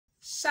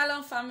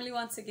Shalom family,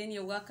 once again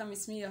you're welcome.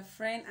 It's me, your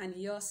friend and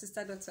your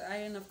sister Dr.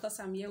 Irene. Of course,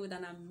 I'm here with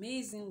an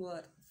amazing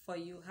word for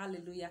you.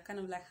 Hallelujah. I kind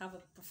of like have a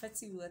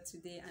prophetic word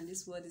today, and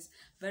this word is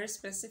very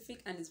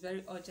specific and it's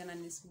very urgent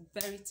and it's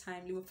very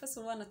timely. Well, first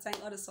of all, I want to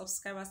thank all the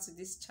subscribers to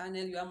this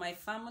channel. You are my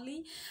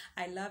family.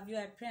 I love you.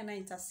 I pray and I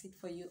intercede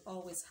for you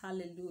always.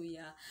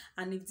 Hallelujah.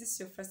 And if this is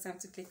your first time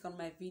to click on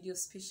my video,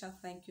 special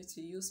thank you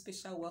to you,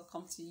 special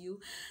welcome to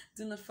you.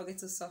 Do not forget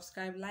to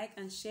subscribe, like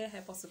and share.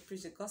 Help us to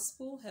preach the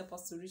gospel. Help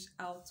us to reach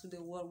out to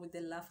the world with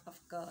the love of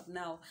God.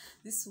 Now,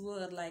 this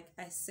word, like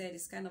I said,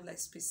 is kind of like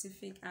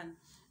specific, and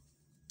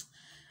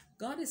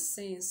God is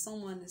saying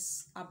someone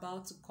is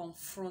about to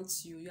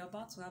confront you. You're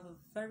about to have a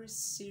very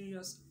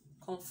serious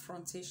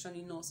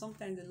confrontation.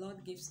 Sometimes the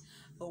Lord gives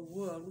a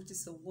word which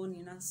is a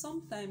warning, and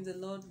sometimes the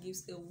Lord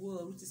gives a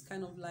word which is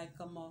kind of like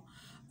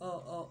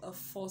a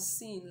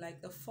foreseen, like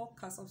a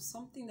forecast of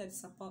something that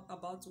is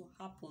about to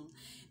happen.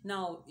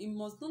 Now, it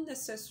must not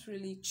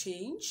necessarily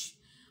change,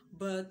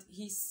 but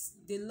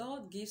the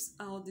Lord gives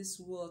out this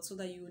word so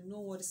that you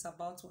know what is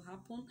about to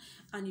happen,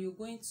 and you're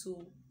going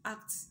to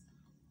act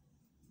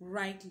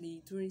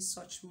rightly during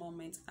such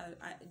moments.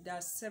 There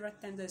are several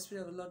times the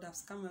Spirit of the Lord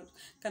has come out,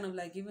 kind of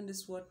like given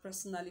this word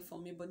personally for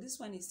me, but this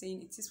one is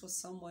saying it is for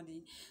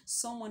somebody.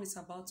 Someone is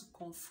about to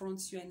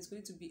confront you, and it's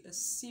going to be a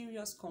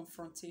serious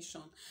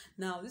confrontation.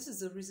 Now, this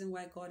is the reason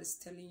why God is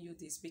telling you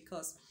this,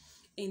 because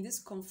in this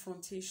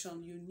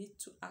confrontation you need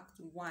to act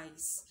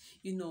wise.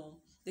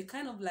 They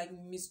kind of like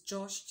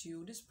misjudged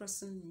you. This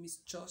person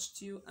misjudged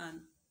you,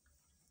 and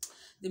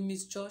they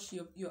misjudge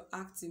your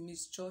acting,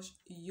 misjudge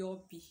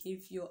your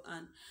behavior,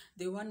 and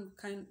they want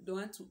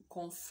to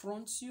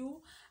confront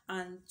you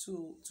and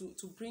to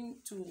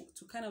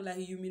kind of like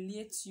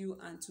humiliate you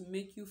and to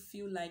make you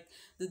feel like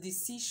the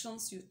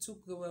decisions you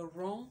took were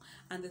wrong,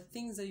 and the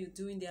things that you're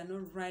doing, they are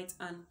not right,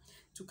 and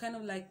to kind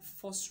of like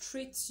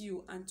frustrate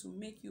you and to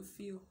make you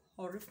feel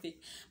horrific.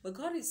 But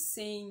God is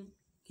saying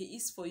He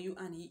is for you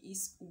and He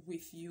is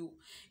with you.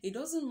 It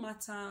doesn't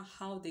matter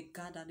how they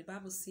gather. The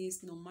Bible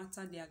says no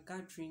matter their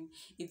gathering,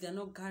 if they're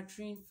not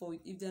gathering for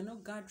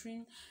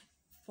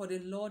the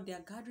Lord,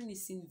 their gathering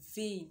is in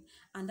vain,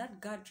 and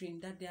that gathering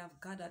that they have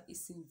gathered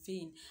is in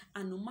vain.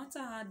 And no matter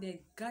how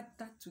they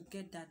gather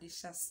together, they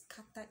shall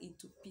scatter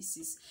into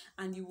pieces,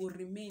 and you will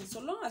remain.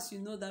 So long as you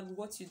know that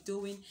what you're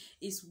doing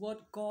is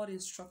what God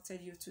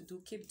instructed you to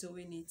do, keep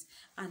doing it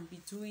and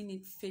be doing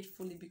it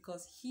faithfully,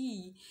 because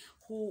He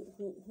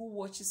who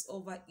watches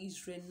over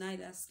Israel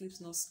neither sleeps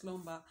nor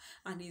slumber,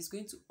 and He is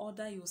going to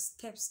order your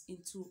steps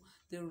into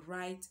the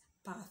right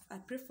path. I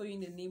pray for you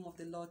in the name of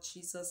the Lord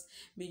Jesus.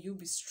 May you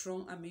be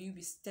strong and may you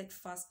be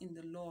steadfast in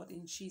the Lord,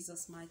 in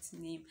Jesus' mighty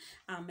name.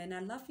 Amen. I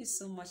love you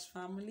so much,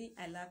 family.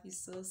 I love you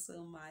so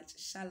much.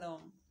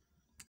 Shalom.